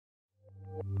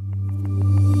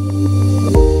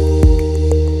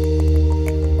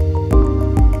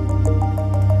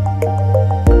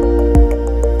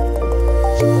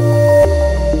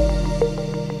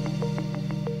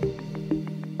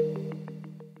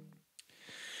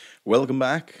Welcome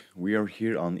back. We are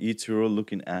here on eToro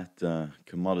looking at the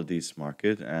commodities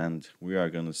market, and we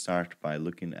are going to start by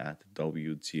looking at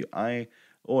WTI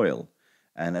oil.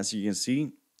 And as you can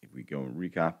see, if we go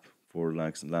recap for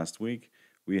last week,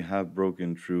 we have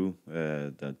broken through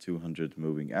the 200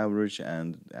 moving average,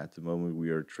 and at the moment we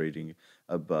are trading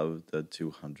above the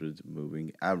 200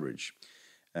 moving average.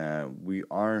 We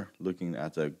are looking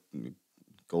at a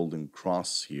golden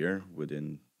cross here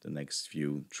within the next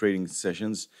few trading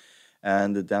sessions,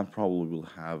 and that probably will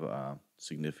have a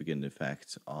significant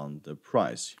effect on the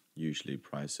price. Usually,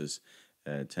 prices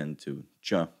tend to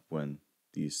jump when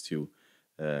these two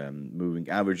moving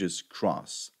averages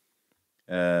cross.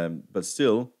 But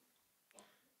still,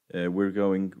 we're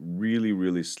going really,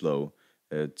 really slow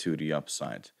to the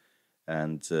upside.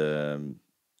 And that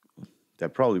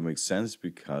probably makes sense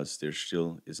because there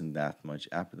still isn't that much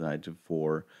appetite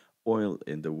for oil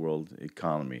in the world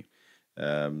economy.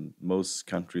 Most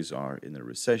countries are in a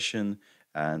recession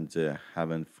and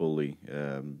haven't fully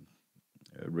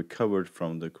recovered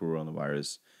from the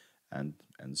coronavirus and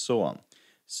so on.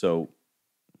 So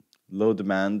low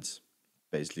demand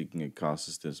basically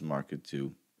causes this market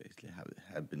to basically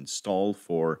have been stalled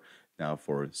for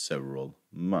several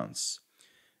months.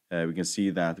 We can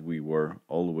see that we were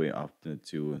all the way up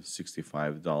to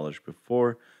 $65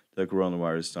 before the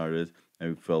coronavirus started, and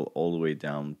we fell all the way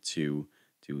down to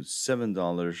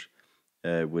 $7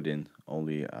 within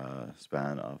only a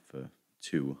span of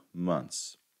 2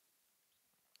 months.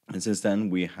 And since then,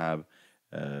 we have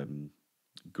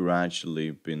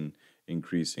gradually been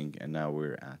increasing, and now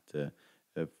we're at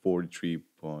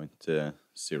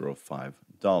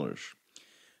 $43.05.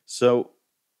 So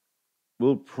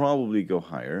we'll probably go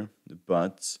higher,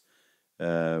 but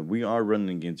we are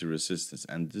running into resistance,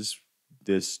 and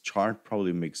this chart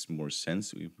probably makes more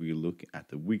sense if we look at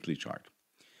the weekly chart,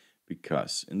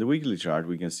 because in the weekly chart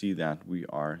we can see that we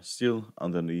are still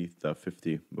underneath the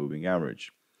 50 moving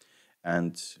average,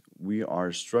 and we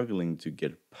are struggling to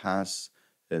get past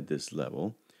this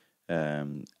level.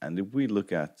 And if we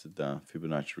look at the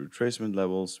Fibonacci retracement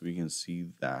levels, we can see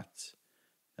that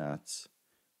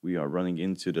we are running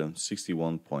into the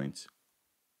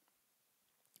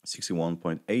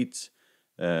 61.8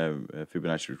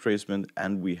 Fibonacci retracement,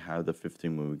 and we have the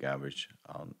 15 moving average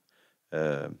on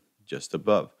just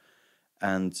above.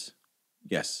 And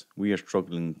yes, we are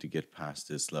struggling to get past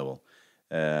this level.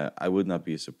 I would not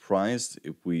be surprised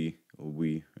if we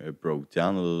broke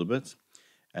down a little bit,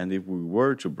 and if we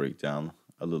were to break down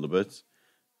a little bit,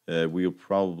 we'll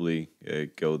probably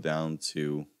go down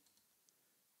to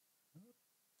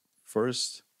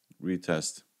first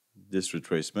retest this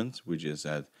retracement, which is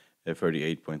at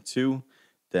 38.2,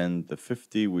 then the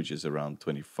 50, which is around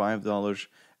 $25,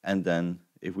 and then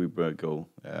if we go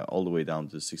all the way down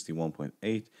to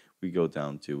 61.8, we go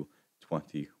down to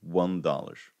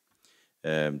 $21.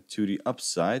 To the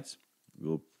upside,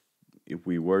 if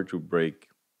we were to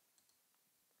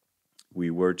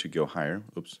go higher.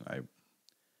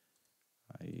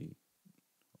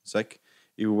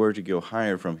 If we were to go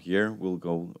higher from here, we'll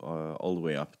go all the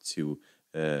way up to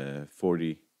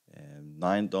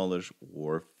 $49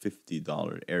 or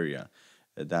 $50 area.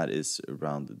 That is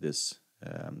around this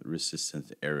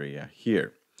resistance area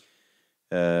here.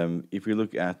 If we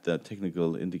look at the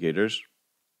technical indicators,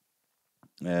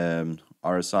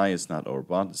 RSI is not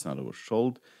overbought, it's not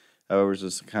oversold. However, the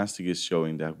stochastic is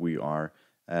showing that we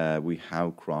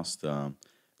have crossed the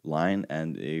line,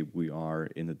 and we are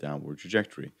in a downward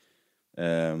trajectory.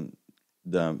 The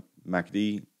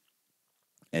MACD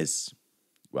is,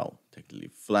 well, technically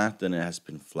flat, and it has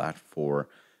been flat for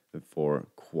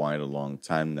quite a long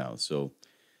time now. So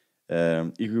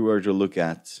if we were to look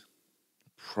at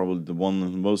probably the one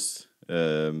of the most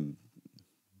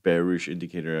bearish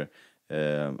indicator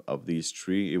of these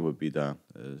three, it would be the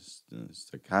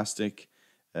stochastic,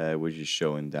 which is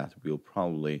showing that we'll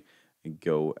probably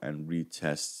go and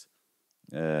retest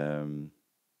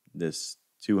this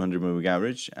 200 moving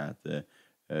average at the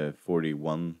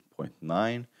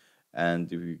 41.9,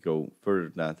 and if we go further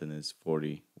than that, then it's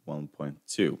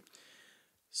 41.2.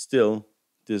 Still,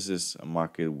 this is a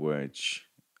market which,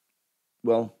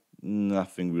 well,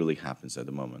 nothing really happens at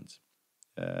the moment.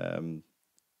 It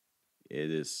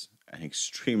is an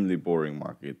extremely boring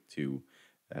market to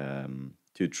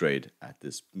trade at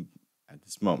this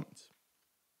moment.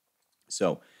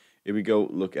 So if we go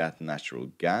look at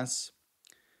natural gas,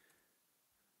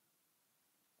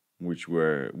 which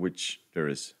there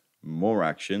is more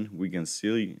action, we can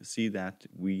see that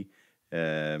we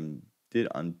did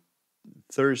on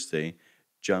Thursday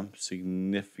jump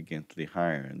significantly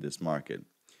higher in this market.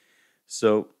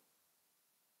 So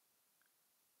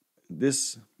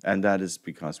that is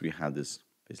because we have this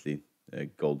basically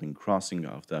golden crossing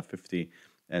of the 50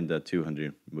 and the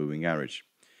 200 moving average.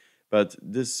 But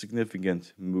this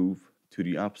significant move to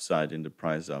the upside in the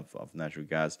price of natural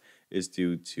gas is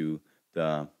due to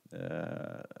the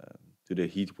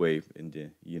heat wave in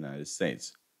the United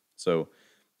States. So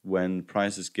when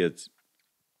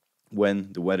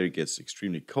the weather gets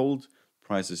extremely cold,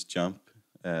 prices jump.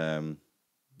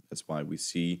 That's why we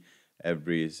see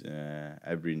every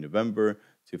November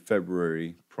to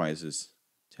February prices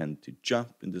tend to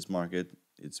jump in this market.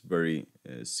 It's very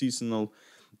seasonal,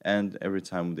 and every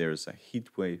time there's a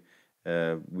heat wave,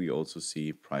 we also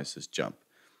see prices jump.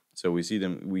 So we see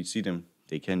them.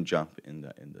 They can jump in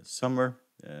the summer,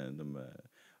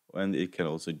 and it can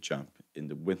also jump in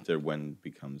the winter when it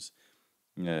becomes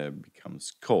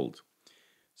cold.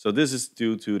 So this is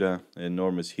due to the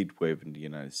enormous heat wave in the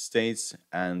United States,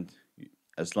 and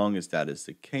as long as that is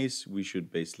the case, we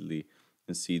should basically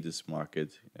see this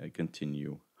market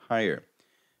continue higher.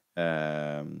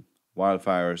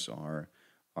 Wildfires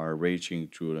are raging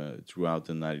throughout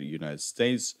the United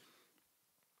States,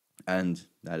 and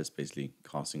that is basically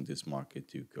causing this market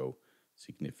to go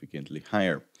significantly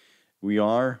higher. We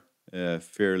are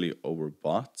fairly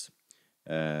overbought.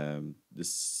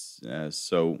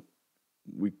 So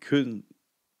we couldn't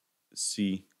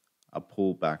see a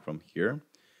pullback from here.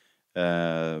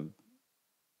 And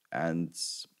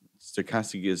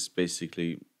stochastic is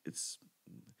basically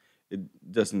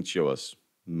it doesn't show us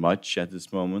much at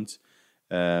this moment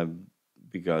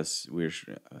because we're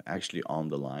actually on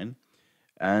the line,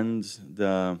 and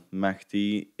the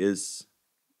MACD is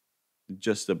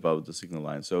just above the signal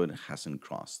line, so it hasn't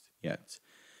crossed yet.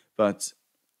 But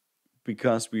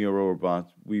because we are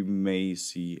overbought, we may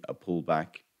see a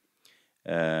pullback,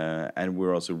 and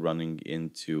we're also running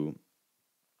into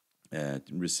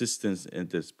resistance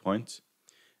at this point,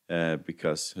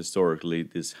 because historically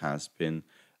this has been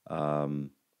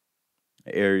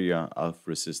area of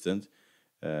resistance.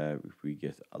 If we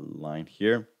get a line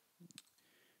here,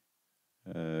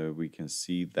 we can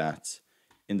see that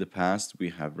in the past we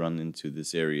have run into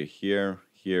this area here,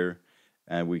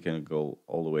 and we can go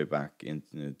all the way back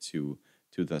into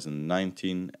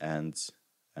 2019 and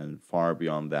far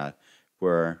beyond that,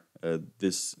 where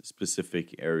this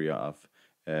specific area of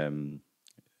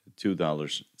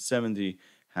 $2.70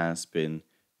 has been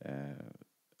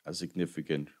a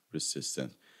significant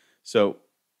resistance. So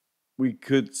we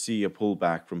could see a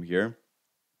pullback from here.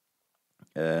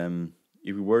 If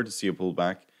we were to see a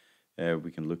pullback,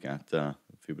 we can look at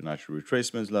Fibonacci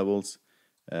retracement levels.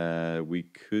 We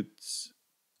could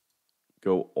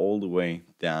go all the way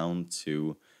down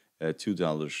to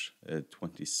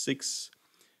 $2.26.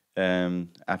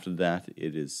 After that,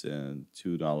 it is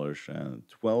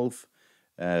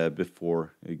 $2.12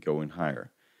 before going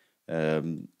higher.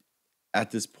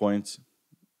 At this point,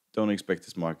 don't expect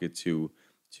this market to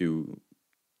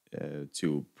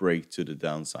break to the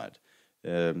downside.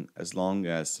 As long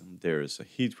as there is a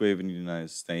heat wave in the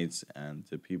United States and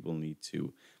the people need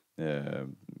to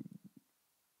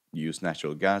use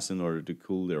natural gas in order to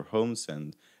cool their homes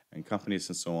and companies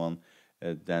and so on,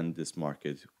 then this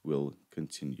market will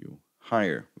continue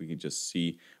higher. We can just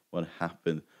see what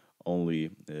happened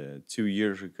only 2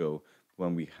 years ago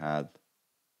when we had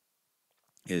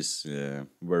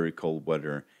very cold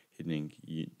weather hitting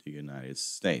the United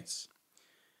States.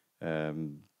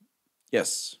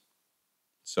 Yes.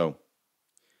 So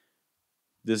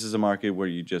this is a market where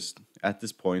at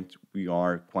this point, we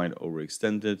are quite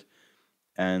overextended,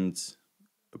 and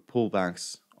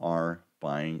pullbacks are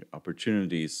buying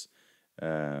opportunities.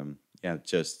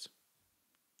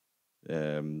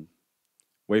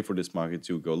 Wait for this market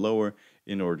to go lower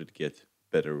in order to get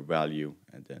better value,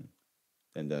 and then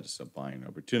that is a buying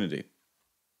opportunity.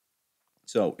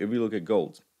 So if we look at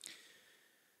gold,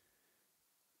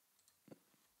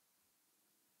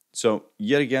 so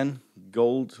yet again,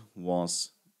 gold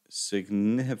was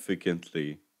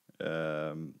significantly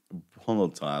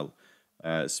volatile,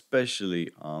 especially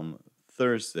on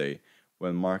Thursday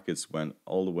when markets went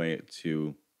all the way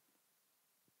to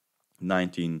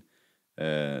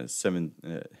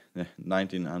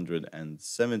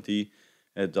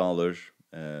 $1,970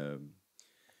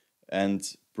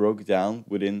 and broke down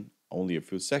within only a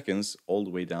few seconds all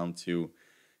the way down to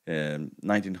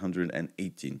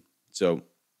 1918. So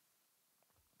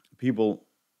people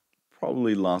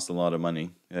probably lost a lot of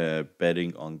money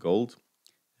betting on gold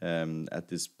on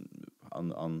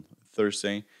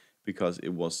Thursday, because it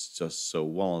was just so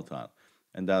volatile,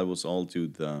 and that was all due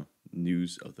to the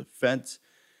news of the Fed,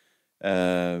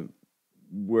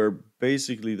 where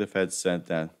basically the Fed said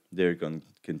that they're going to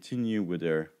continue with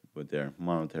their with their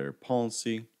monetary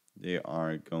policy. They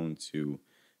are going to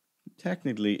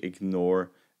technically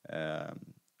ignore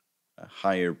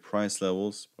higher price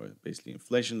levels, or basically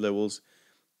inflation levels,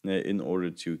 in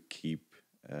order to keep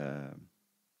the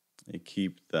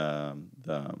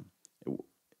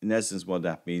in essence, what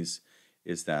that means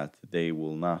is that they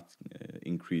will not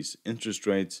increase interest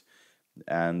rates,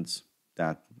 and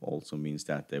that also means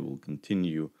that they will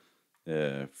continue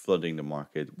flooding the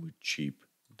market with cheap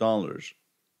dollars,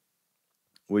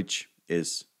 which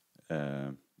is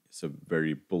a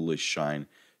very bullish sign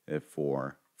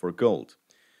for gold.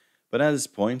 But at this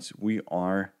point, we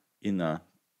are in a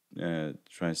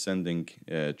transcending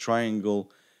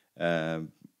triangle,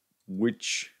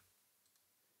 which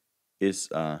is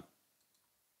a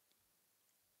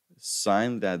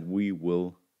sign that we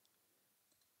will,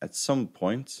 at some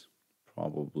point,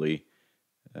 probably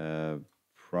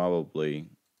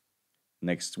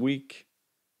next week,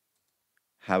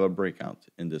 have a breakout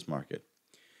in this market.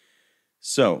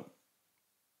 So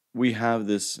we have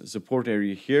this support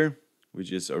area here,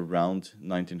 which is around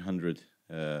 $1,900,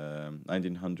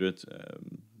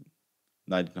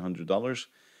 $1,900,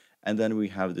 and then we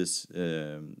have this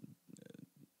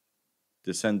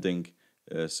descending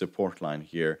support line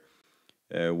here,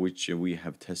 which we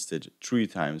have tested 3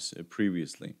 times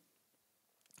previously.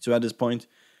 So at this point,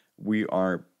 we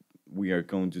are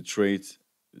going to trade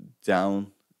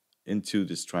down into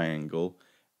this triangle,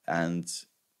 and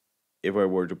if I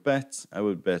were to bet, I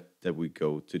would bet that we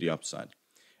go to the upside.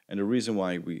 And the reason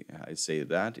why I say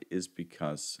that is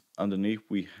because underneath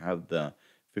we have the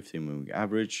 50-moving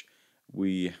average.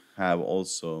 We have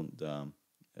also the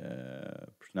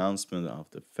pronouncement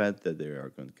of the Fed that they are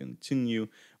going to continue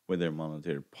with their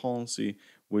monetary policy,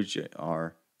 which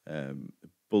are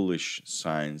bullish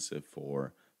signs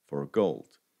for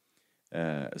gold.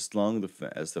 As long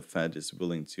as the Fed is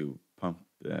willing to pump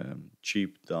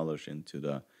cheap dollars into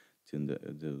the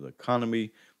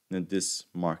economy, then this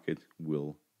market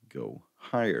will go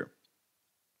higher.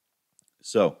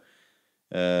 So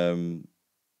at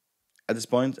this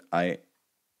point, I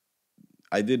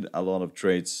did a lot of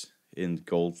trades in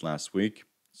gold last week.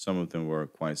 Some of them were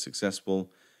quite successful.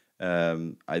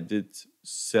 I did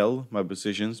sell my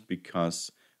positions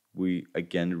because we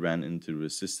again ran into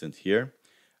resistance here.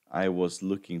 I was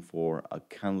looking for a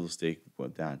candlestick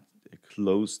that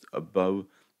closed above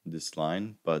this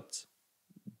line, but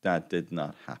that did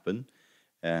not happen.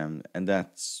 And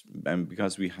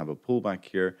because we have a pullback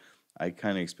here, I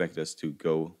kind of expect us to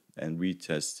go and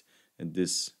retest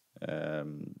this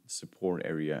support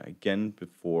area again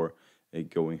before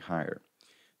going higher.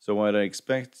 So what I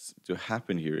expect to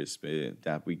happen here is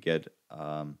that we get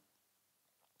a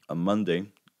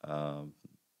Monday, a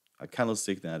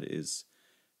candlestick that is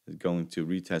going to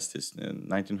retest this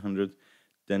 1900.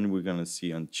 Then we're going to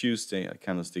see on Tuesday a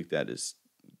candlestick that is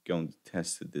going to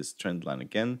test this trend line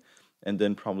again. And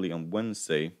then probably on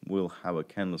Wednesday, we'll have a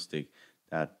candlestick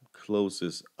that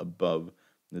closes above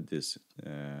this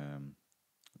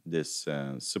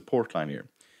support line here.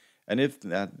 And if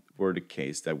that were the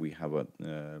case, that we have a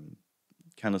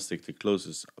candlestick that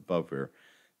closes above here,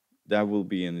 that will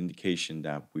be an indication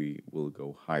that we will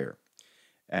go higher.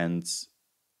 And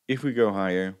if we go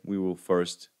higher, we will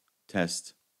first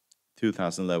test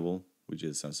 2000 level, which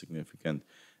is a significant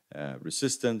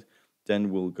resistance.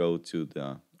 Then we'll go to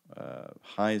the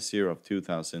highs here of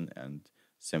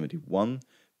 2071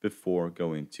 before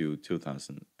going to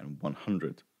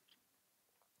 2100.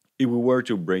 If we were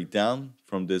to break down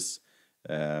from this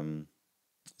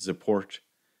support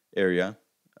area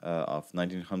of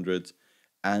 1900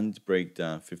 and break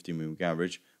the 50-moving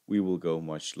average, we will go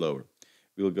much lower.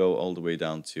 We'll go all the way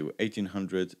down to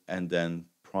 1800 and then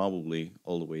probably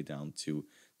all the way down to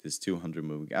this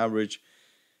 200-moving average,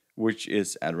 which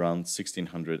is at around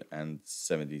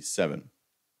 1677.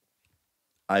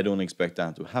 I don't expect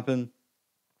that to happen.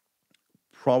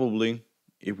 Probably,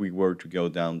 if we were to go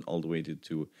down all the way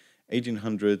to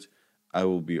 1800, I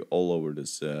will be all over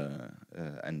this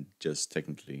and just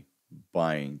technically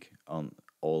buying on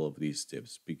all of these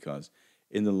dips, because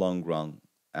in the long run,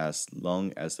 as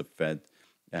long as the Fed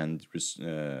and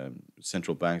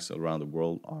central banks around the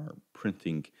world are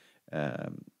printing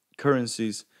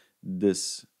currencies,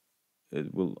 this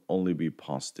it will only be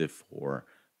positive for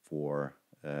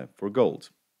gold.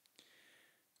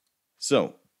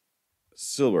 So,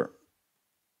 silver.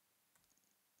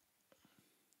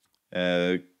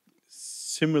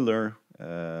 Similar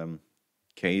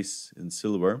case in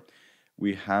silver.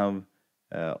 We have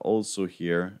also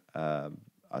here a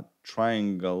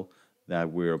triangle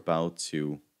that we're about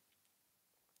to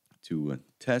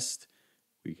test.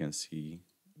 We can see,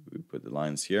 we put the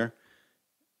lines here.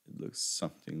 it looks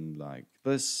something like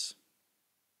this.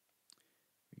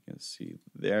 You can see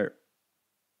there,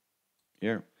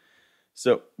 here.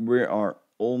 So we are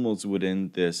almost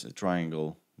within this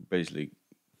triangle. Basically,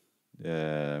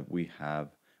 we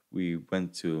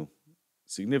went to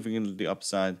significantly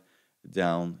upside,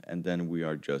 down, and then we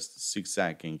are just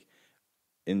zigzagging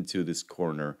into this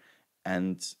corner.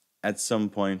 And at some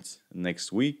point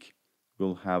next week,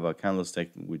 we'll have a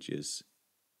candlestick which is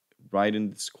right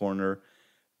in this corner.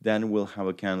 Then we'll have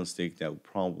a candlestick that will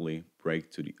probably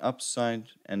break to the upside,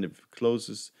 and if it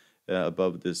closes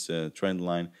above this trend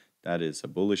line, that is a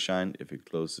bullish sign. If it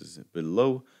closes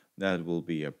below, that will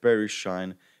be a bearish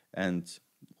sign. And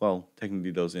well,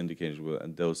 technically those indicators will,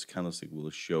 and those candlesticks will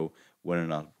show whether or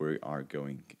not we are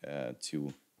going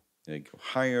to go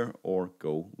higher or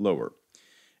go lower.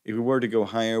 If we were to go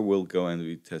higher, we'll go and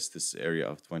we test this area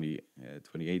of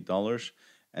 $28,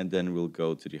 and then we'll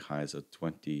go to the highs of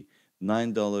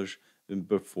 $29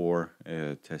 before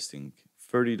testing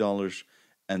 $30,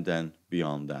 and then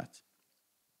beyond that.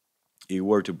 If we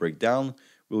were to break down,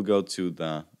 we'll go to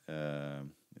the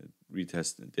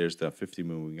retest. There's the 50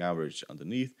 moving average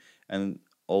underneath, and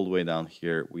all the way down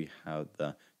here we have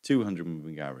the 200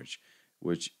 moving average,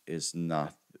 which is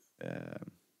not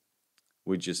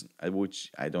which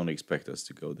I don't expect us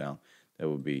to go down. That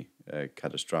would be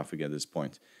catastrophic at this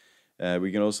point.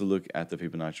 We can also look at the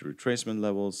Fibonacci retracement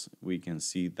levels. We can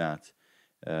see that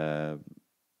the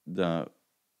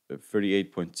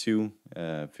 38.2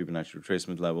 Fibonacci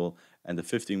retracement level and the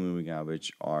 50 moving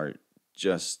average are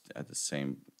just at the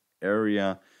same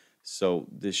area. So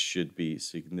this should be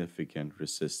significant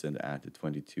resistant at the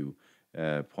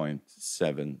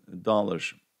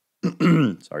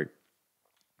 $22.7. Sorry.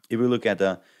 If we look at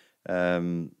the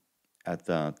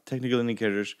technical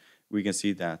indicators, we can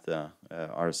see that the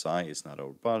RSI is not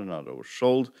overbought, not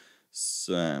oversold.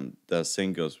 So, the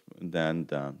same goes, then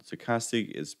the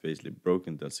stochastic is basically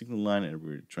broken the signal line and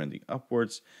we're trending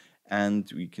upwards. And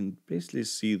we can basically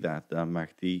see that the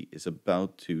MACD is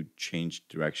about to change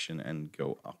direction and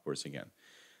go upwards again.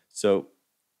 So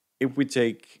if we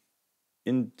take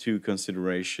into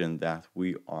consideration that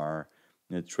we are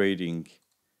trading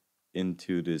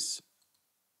into this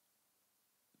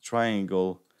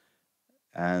triangle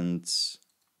and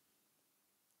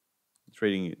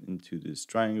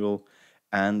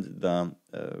the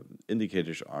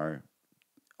indicators are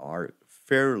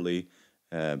fairly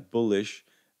bullish,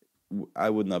 I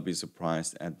would not be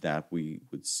surprised at that we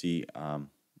would see a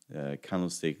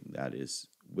candlestick that is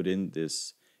within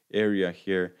this area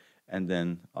here, and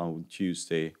then on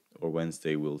Tuesday or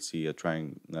Wednesday we'll see a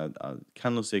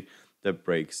candlestick that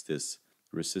breaks this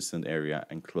resistant area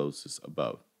and closes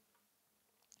above.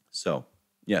 So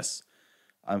yes,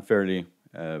 I'm fairly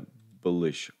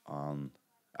bullish on.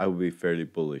 I will be fairly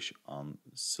bullish on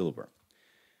silver.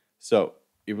 So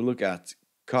if we look at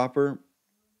copper,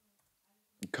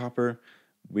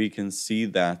 we can see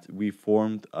that we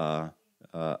formed a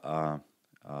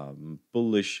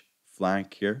bullish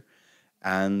flank here,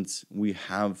 and we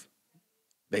have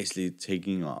basically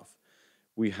taking off.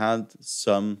 We had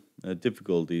some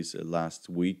difficulties last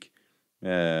week.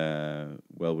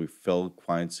 Well, we fell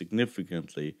quite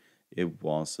significantly. It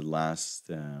was last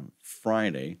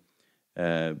Friday,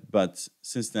 but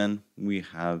since then we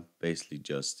have basically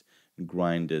just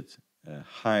grinded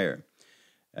higher.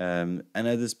 And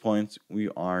at this point, we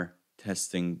are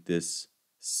testing this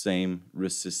same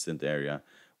resistant area,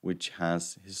 which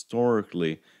has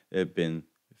historically been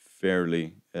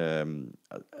fairly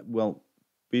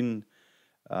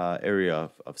area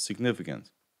of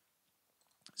significance.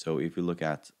 So if you look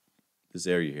at this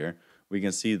area here, we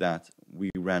can see that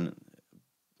we ran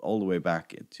all the way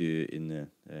back to in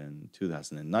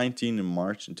 2019, in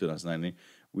March in 2019.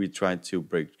 We tried to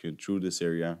break through this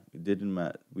area.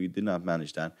 We did not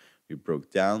manage that. We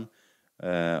broke down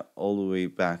all the way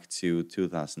back to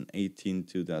 2018,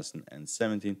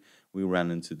 2017. We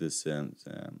ran into this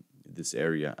this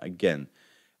area again,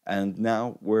 and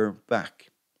now we're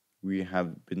back. We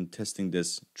have been testing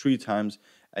this 3 times,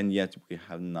 and yet we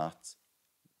have not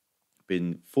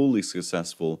been fully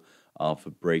successful of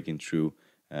breaking through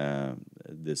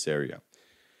this area.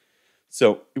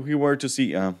 So if we were to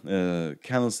see a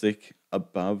candlestick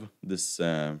above this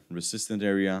resistant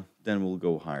area, then we'll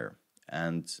go higher.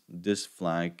 And this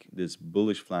flag, this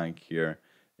bullish flag here,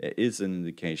 is an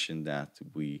indication that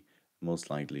we most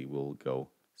likely will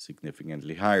go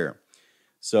significantly higher.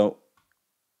 So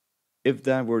if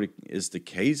that is the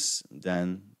case,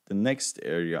 then the next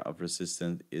area of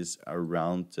resistance is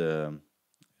around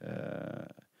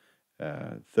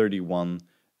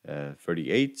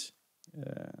 31.38.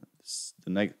 the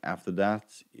next after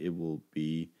that it will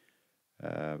be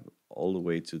all the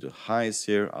way to the highs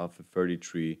here of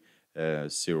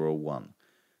 33.01.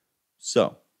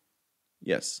 So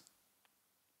yes,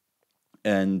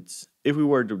 and if we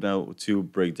were to now to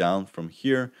break down from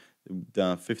here,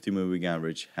 the 50 moving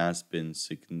average has been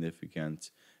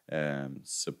significant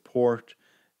support,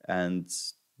 and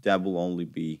that will only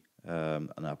be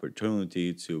an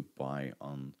opportunity to buy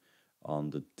on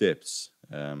the dips.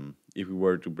 If we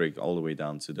were to break all the way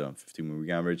down to the 50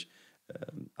 moving average,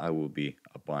 I will be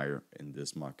a buyer in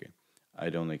this market. I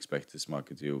don't expect this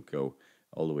market to go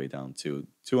all the way down to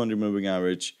 200 moving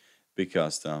average,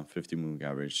 because the 50 moving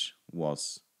average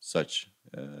was such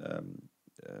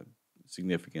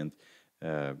significant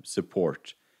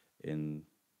support in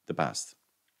the past.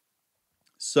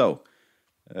 So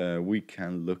we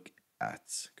can look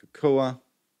at cocoa,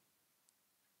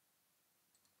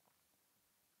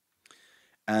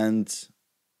 and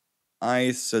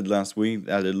I said last week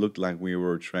that it looked like we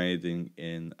were trading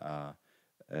in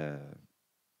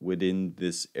within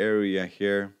this area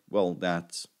here. Well,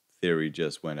 that theory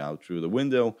just went out through the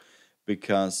window,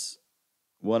 because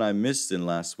what I missed in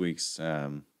last week's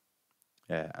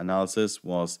analysis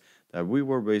was that we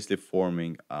were basically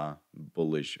forming a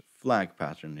bullish flag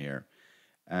pattern here,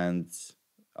 and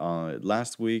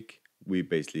last week we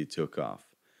basically took off.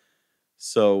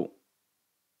 So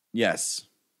yes,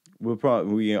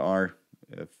 we are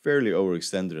fairly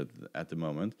overextended at the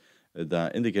moment.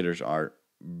 The indicators are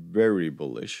very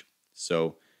bullish,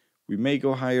 so we may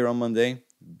go higher on Monday,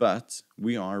 but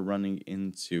we are running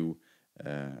into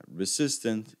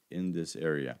resistance in this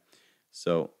area.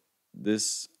 So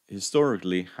this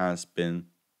historically has been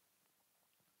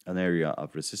an area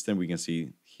of resistance. We can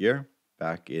see here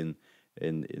back in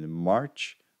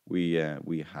March we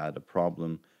had a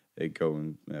problem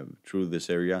going through this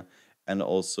area, and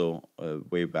also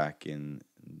way back in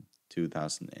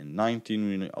 2019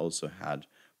 we also had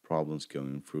problems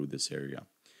going through this area.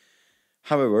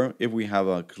 However, if we have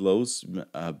a close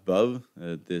above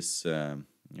this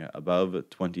above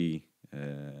 20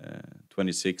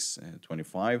 26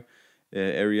 25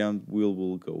 area, we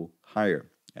will go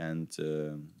higher, and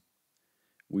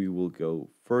we will go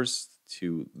first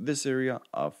to this area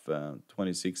of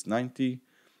 26.90,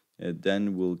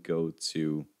 then we'll go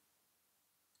to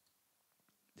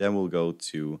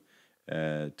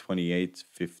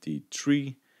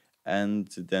 28.53, and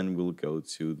then we'll go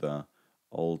to the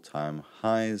all-time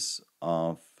highs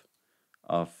of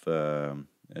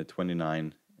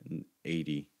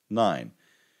 29.89.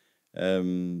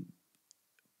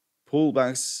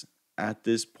 Pullbacks at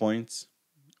this point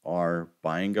are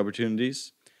buying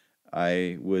opportunities.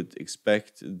 I would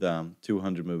expect the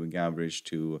 200 moving average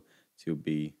to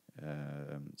be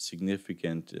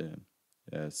significant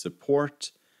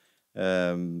support.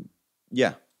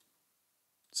 Yeah,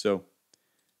 so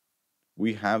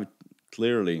we have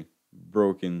clearly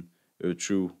broken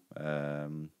through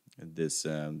this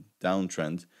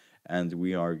downtrend, and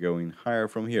we are going higher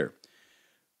from here.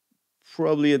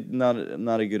 Probably not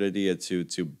a good idea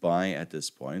to buy at this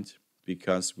point,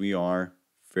 because we are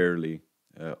fairly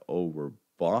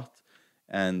overbought,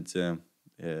 and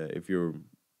if you're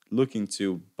looking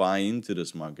to buy into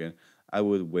this market, I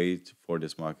would wait for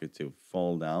this market to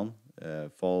fall a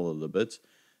little bit,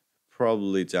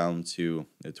 probably down to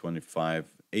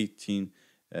 25.18,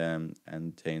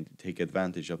 and take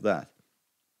advantage of that,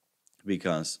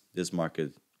 because this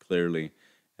market clearly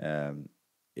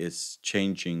is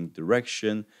changing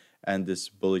direction, and this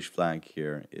bullish flag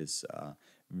here is a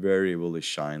very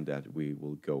bullish sign that we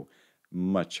will go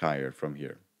much higher from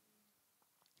here.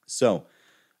 So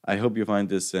I hope you find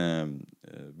this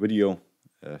video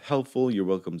helpful. You're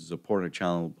welcome to support our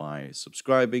channel by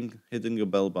subscribing, hitting the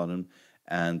bell button,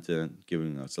 and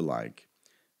giving us a like.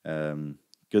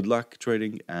 Good luck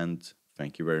trading, and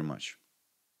thank you very much.